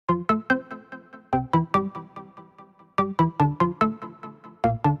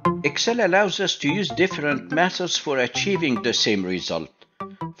Excel allows us to use different methods for achieving the same result.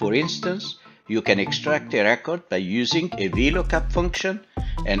 For instance, you can extract a record by using a VLOOKUP function,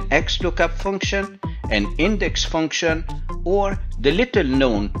 an XLOOKUP function, an index function, or the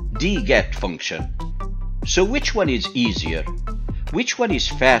little-known DGET function. So which one is easier? Which one is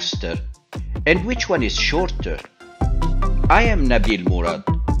faster? And which one is shorter? I am Nabil Murad.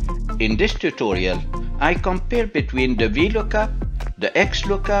 In this tutorial, I compare between the VLOOKUP, the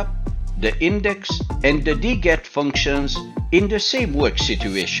XLOOKUP, the index, and the DGET functions in the same work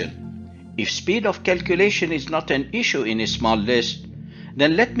situation. If speed of calculation is not an issue in a small list,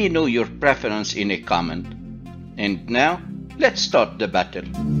 then let me know your preference in a comment. And now, let's start the battle.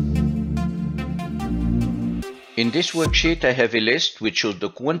 In this worksheet, I have a list which shows the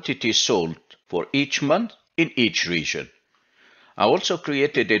quantity sold for each month in each region. I also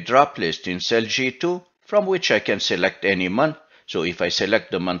created a drop list in cell G2 from which I can select any month. So if I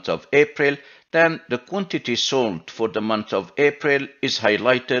select the month of April, then the quantity sold for the month of April is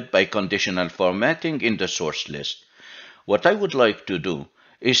highlighted by conditional formatting in the source list. What I would like to do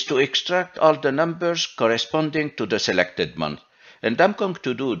is to extract all the numbers corresponding to the selected month. And I'm going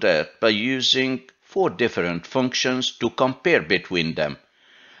to do that by using 4 different functions to compare between them.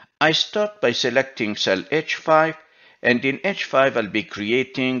 I start by selecting cell H5, and in H5 I'll be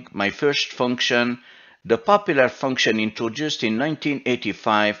creating my first function, the popular function introduced in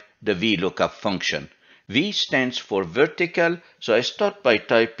 1985, the VLOOKUP function. V stands for vertical, so I start by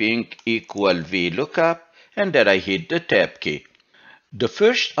typing equal VLOOKUP, and then I hit the tab key. The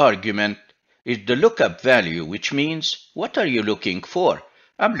first argument is the lookup value, which means what are you looking for?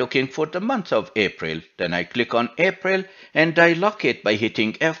 I'm looking for the month of April. Then I click on April and I lock it by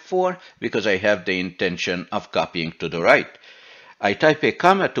hitting F4 because I have the intention of copying to the right. I type a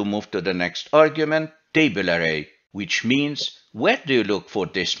comma to move to the next argument, table array, which means where do you look for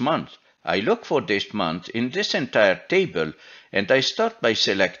this month? I look for this month in this entire table, and I start by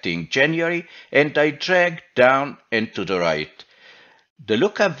selecting January and I drag down and to the right. The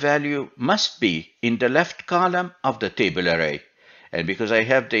lookup value must be in the left column of the table array. And because I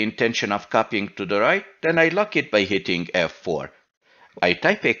have the intention of copying to the right, then I lock it by hitting F4. I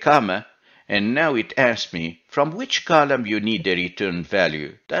type a comma, and now it asks me from which column you need a return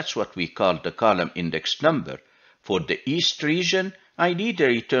value. That's what we call the column index number. For the East region, I need a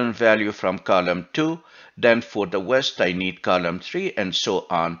return value from column 2. Then for the West, I need column 3, and so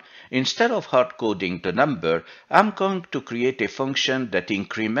on. Instead of hard coding the number, I'm going to create a function that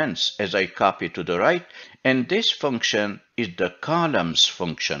increments as I copy to the right, and this function is the columns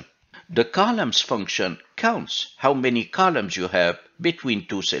function. The columns function counts how many columns you have between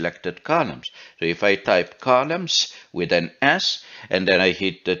 2 selected columns. So if I type columns with an S and then I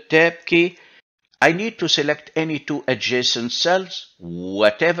hit the tab key, I need to select any 2 adjacent cells,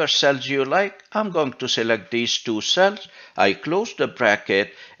 whatever cells you like. I'm going to select these 2 cells. I close the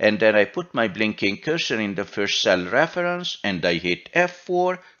bracket and then I put my blinking cursor in the first cell reference and I hit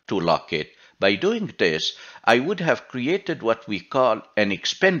F4 to lock it. By doing this, I would have created what we call an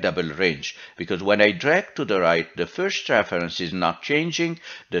expandable range, because when I drag to the right, the first reference is not changing,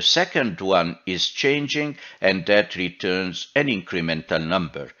 the second one is changing, and that returns an incremental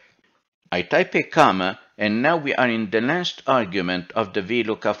number. I type a comma, and now we are in the last argument of the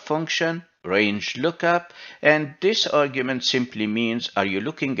VLOOKUP function, range lookup, and this argument simply means are you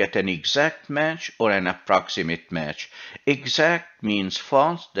looking at an exact match or an approximate match. Exact means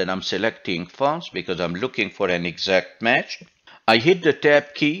false, then I'm selecting false because I'm looking for an exact match. I hit the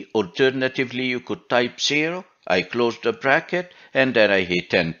tab key, alternatively you could type 0, I close the bracket and then I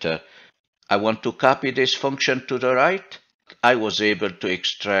hit enter. I want to copy this function to the right. I was able to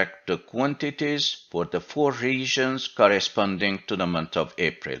extract the quantities for the 4 regions corresponding to the month of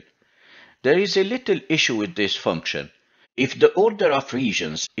April. There is a little issue with this function. If the order of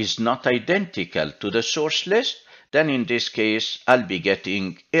regions is not identical to the source list, then in this case, I'll be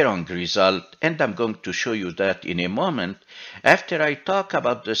getting a wrong result, and I'm going to show you that in a moment after I talk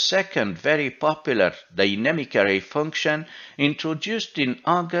about the second very popular dynamic array function introduced in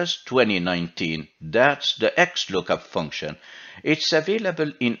August 2019. That's the XLOOKUP function. It's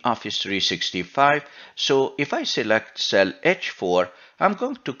available in Office 365, so if I select cell H4, I'm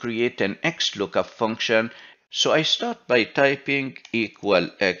going to create an XLOOKUP function. So I start by typing equal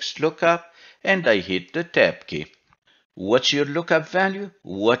XLOOKUP and I hit the tab key. What's your lookup value?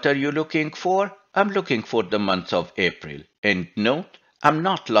 What are you looking for? I'm looking for the month of April. And note, I'm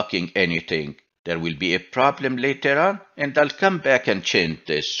not locking anything. There will be a problem later on and I'll come back and change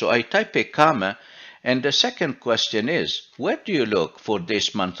this. So I type a comma And the second question is, where do you look for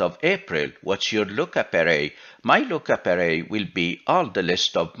this month of April? What's your lookup array? My lookup array will be all the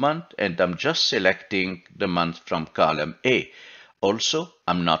list of month, and I'm just selecting the month from column A. Also,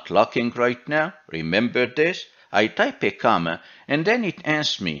 I'm not looking right now. Remember this? I type a comma, and then it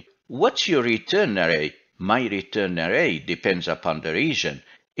asks me, what's your return array? My return array depends upon the region.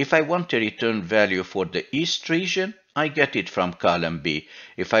 If I want a return value for the East region, I get it from column B.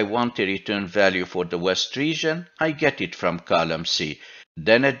 If I want a return value for the West region, I get it from column C.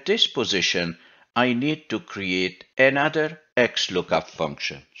 Then at this position, I need to create another XLOOKUP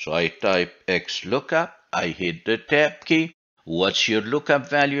function. So I type XLOOKUP, I hit the tab key. What's your lookup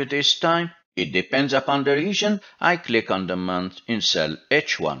value this time? It depends upon the region. I click on the month in cell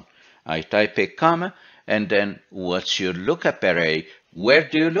H1. I type a comma, and then what's your lookup array? Where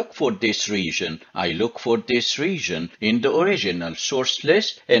do you look for this region? I look for this region in the original source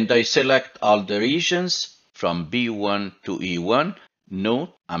list, and I select all the regions from B1 to E1.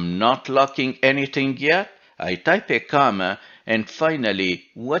 Note, I'm not locking anything yet. I type a comma, and finally,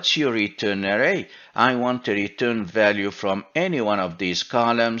 what's your return array? I want a return value from any one of these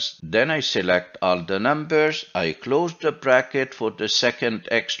columns. Then I select all the numbers. I close the bracket for the second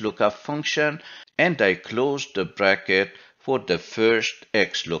XLOOKUP function, and I close the bracket for the first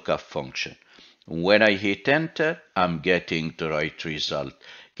XLOOKUP function. When I hit enter, I'm getting the right result.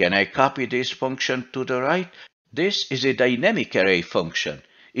 Can I copy this function to the right? This is a dynamic array function.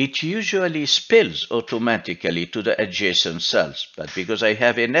 It usually spills automatically to the adjacent cells, but because I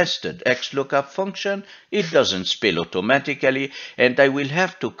have a nested XLOOKUP function, it doesn't spill automatically, and I will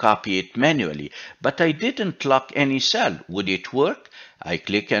have to copy it manually. But I didn't lock any cell. Would it work? I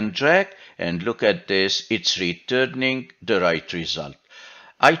click and drag, and look at this, it's returning the right result.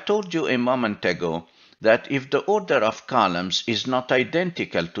 I told you a moment ago that if the order of columns is not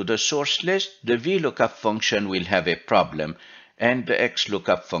identical to the source list, the VLOOKUP function will have a problem, and the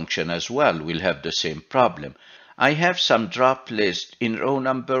XLOOKUP function as well will have the same problem. I have some drop list in row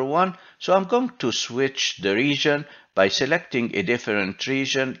number 1, so I'm going to switch the region by selecting a different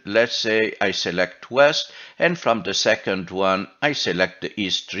region. Let's say I select West, and from the second one, I select the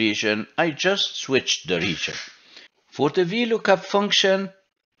East region. I just switched the region. For the VLOOKUP function,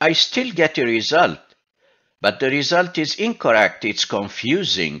 I still get a result, but the result is incorrect. It's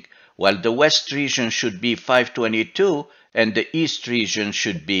confusing. While the West region should be 522 and the East region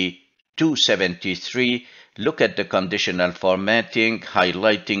should be 273, look at the conditional formatting,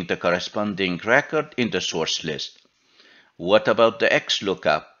 highlighting the corresponding record in the source list. What about the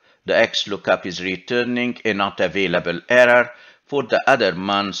XLOOKUP? The XLOOKUP is returning a not available error for the other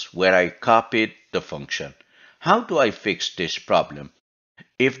months where I copied the function. How do I fix this problem?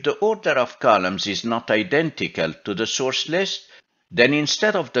 If the order of columns is not identical to the source list, then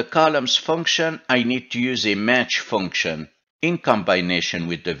instead of the columns function, I need to use a match function in combination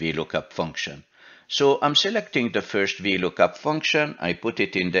with the VLOOKUP function. So I'm selecting the first VLOOKUP function. I put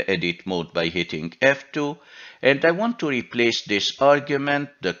it in the edit mode by hitting F2, and I want to replace this argument,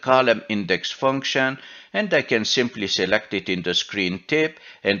 the column index function, and I can simply select it in the screen tip,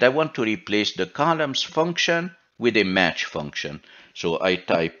 and I want to replace the columns function with a match function. So I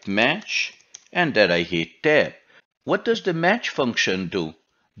type match, and then I hit tab. What does the match function do?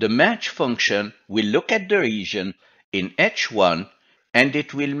 The match function will look at the region in H1, and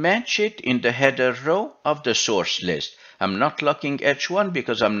it will match it in the header row of the source list. I'm not locking H1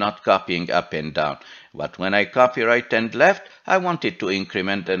 because I'm not copying up and down. But when I copy right and left, I want it to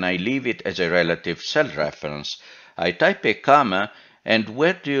increment, and I leave it as a relative cell reference. I type a comma, and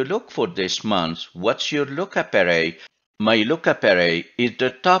where do you look for this month? What's your lookup array? My lookup array is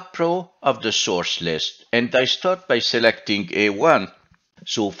the top row of the source list, and I start by selecting A1.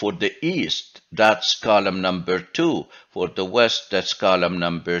 So for the East, that's column number 2. For the West, that's column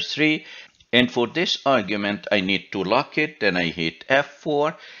number 3. And for this argument, I need to lock it. Then I hit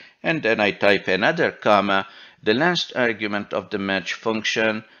F4, and then I type another comma. The last argument of the match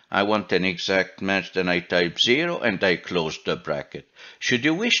function, I want an exact match. Then I type 0, and I close the bracket. Should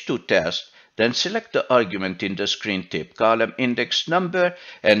you wish to test, then select the argument in the screen tip, column index number,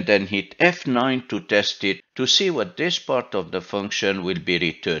 and then hit F9 to test it to see what this part of the function will be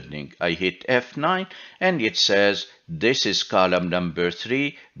returning. I hit F9, and it says this is column number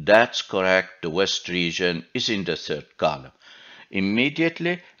 3. That's correct. The West region is in the third column.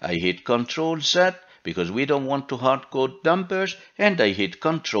 Immediately, I hit Ctrl Z because we don't want to hard-code numbers, and I hit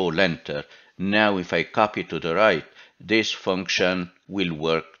Ctrl Enter. Now if I copy to the right, this function will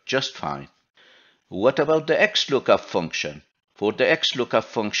work just fine. What about the XLOOKUP function? For the XLOOKUP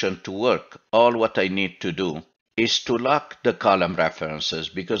function to work, all what I need to do is to lock the column references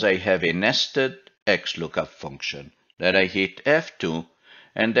because I have a nested XLOOKUP function. Then I hit F2,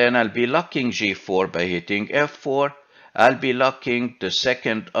 and then I'll be locking G4 by hitting F4. I'll be locking the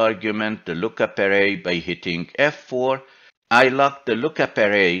second argument, the lookup array, by hitting F4. I lock the lookup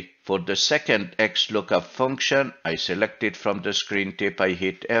array for the second XLOOKUP function. I select it from the screen tip, I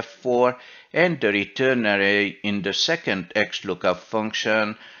hit F4, and the return array in the second XLOOKUP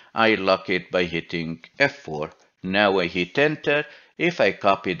function, I lock it by hitting F4. Now I hit enter. If I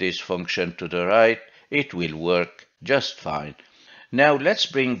copy this function to the right, it will work just fine. Now let's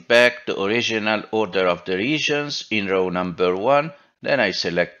bring back the original order of the regions in row number 1. Then I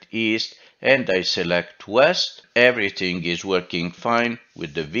select East and I select West. Everything is working fine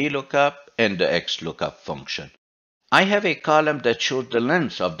with the VLOOKUP and the XLOOKUP function. I have a column that shows the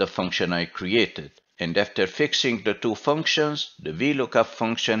length of the function I created. And after fixing the two functions, the VLOOKUP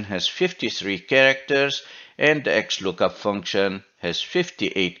function has 53 characters and the XLOOKUP function has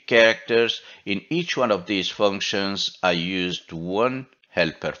 58 characters. In each one of these functions, I used one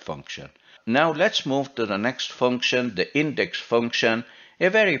helper function. Now let's move to the next function, the index function, a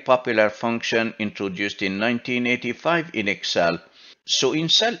very popular function introduced in 1985 in Excel. So in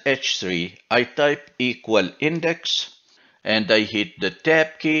cell H3, I type equal index and I hit the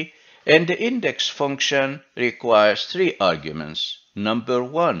tab key, and the index function requires 3 arguments. Number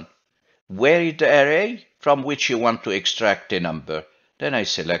 1, where is the array from which you want to extract a number? Then I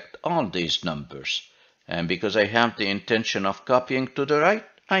select all these numbers. And because I have the intention of copying to the right,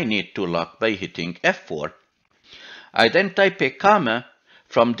 I need to lock by hitting F4. I then type a comma.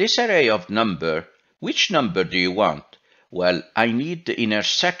 From this array of number, which number do you want? Well, I need the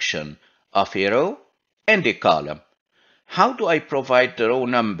intersection of a row and a column. How do I provide the row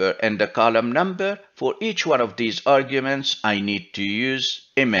number and the column number? For each one of these arguments, I need to use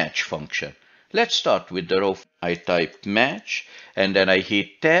a match function. Let's start with the row. I type match and then I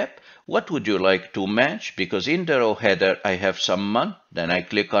hit tab. What would you like to match? Because in the row header, I have some month. Then I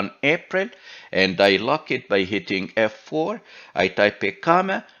click on April and I lock it by hitting F4. I type a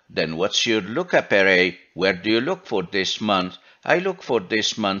comma. Then what's your lookup array? Where do you look for this month? I look for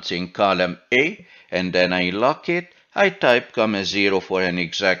this month in column A and then I lock it. I type comma 0 for an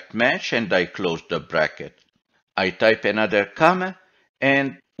exact match and I close the bracket. I type another comma,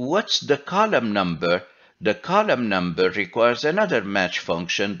 and what's the column number? The column number requires another match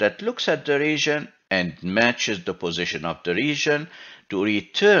function that looks at the region and matches the position of the region to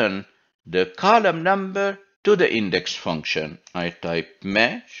return the column number to the index function. I type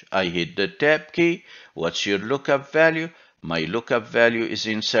match, I hit the tab key. What's your lookup value? My lookup value is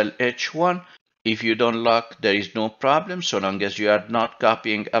in cell H1. If you don't lock, there is no problem, so long as you are not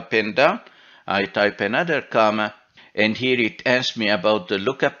copying up and down. I type another comma, and here it asks me about the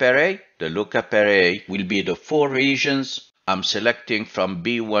lookup array. The lookup array will be the 4 regions. I'm selecting from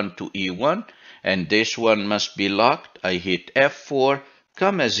B1 to E1, and this one must be locked. I hit F4,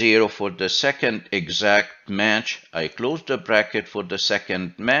 comma 0 for the second exact match. I close the bracket for the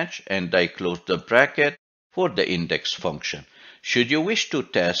second match, and I close the bracket for the index function. Should you wish to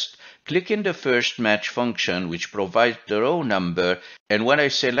test, click in the first match function, which provides the row number, and when I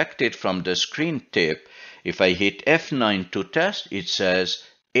select it from the screen tip, if I hit F9 to test, it says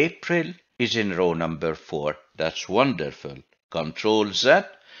April is in row number 4. That's wonderful. Control Z,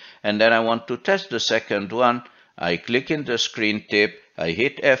 and then I want to test the second one. I click in the screen tip, I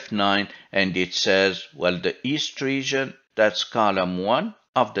hit F9, and it says, well, the East region, that's column 1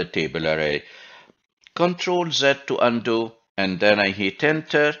 of the table array. Control Z to undo, and then I hit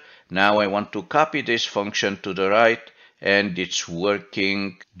enter. Now I want to copy this function to the right, and it's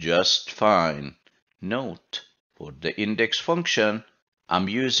working just fine. Note, for the index function, I'm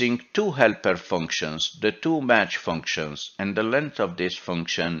using 2 helper functions, the 2 match functions, and the length of this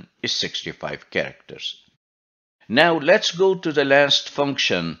function is 65 characters. Now let's go to the last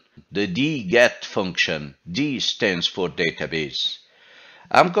function, the DGET function. D stands for database.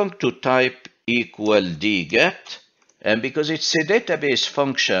 I'm going to type equal DGET, and because it's a database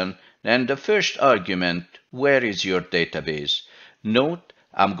function, then the first argument, where is your database? Note,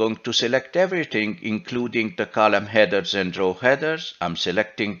 I'm going to select everything, including the column headers and row headers. I'm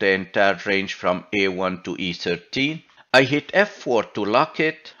selecting the entire range from A1 to E13. I hit F4 to lock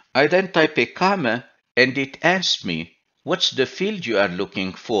it. I then type a comma, and it asks me, what's the field you are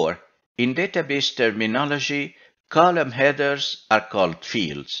looking for? In database terminology, column headers are called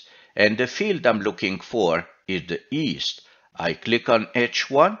fields, and the field I'm looking for is the East. I click on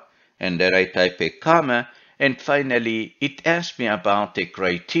H1, and then I type a comma, and finally it asks me about a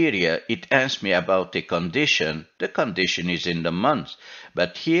criteria. It asks me about a condition. The condition is in the month,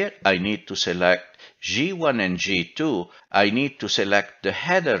 but here I need to select G1 and G2, I need to select the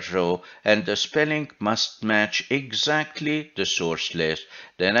header row and the spelling must match exactly the source list.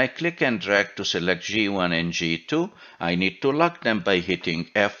 Then I click and drag to select G1 and G2. I need to lock them by hitting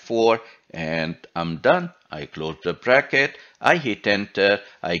F4 and I'm done. I close the bracket, I hit enter,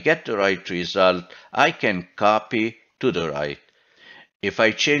 I get the right result. I can copy to the right. If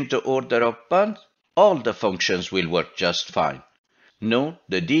I change the order of months, all the functions will work just fine. Note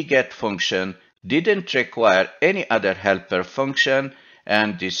the DGET function didn't require any other helper function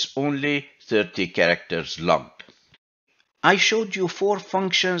and is only 30 characters long. I showed you 4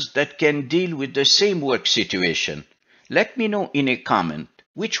 functions that can deal with the same work situation. Let me know in a comment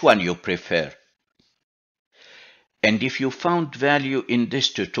which one you prefer. And if you found value in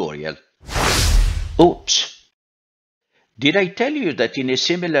this tutorial. Oops! Did I tell you that in a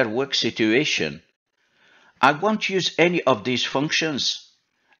similar work situation, I won't use any of these functions?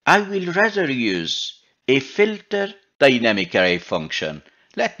 I will rather use a filter dynamic array function.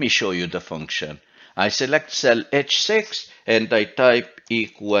 Let me show you the function. I select cell H6 and I type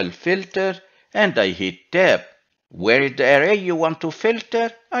equal filter and I hit tab. Where is the array you want to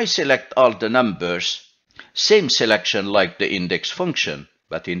filter? I select all the numbers. Same selection like the index function,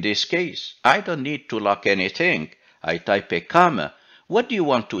 but in this case, I don't need to lock anything. I type a comma. What do you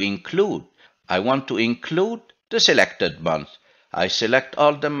want to include? I want to include the selected month. I select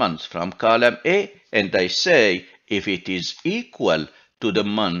all the months from column A and I say if it is equal to the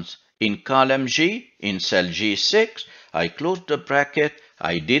month in column G in cell G6, I close the bracket.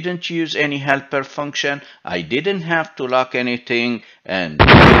 I didn't use any helper function. I didn't have to lock anything and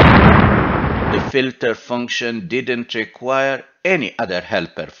the filter function didn't require any other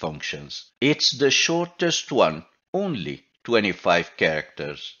helper functions. It's the shortest one, only 25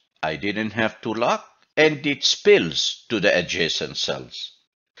 characters. I didn't have to lock and it spills to the adjacent cells.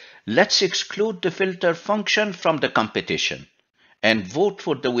 Let's exclude the filter function from the competition and vote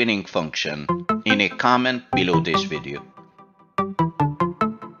for the winning function in a comment below this video.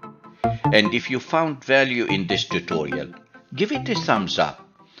 And if you found value in this tutorial, give it a thumbs up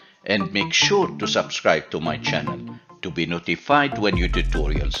and make sure to subscribe to my channel to be notified when new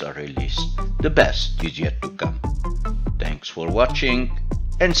tutorials are released. The best is yet to come. Thanks for watching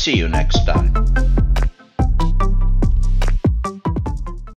and see you next time.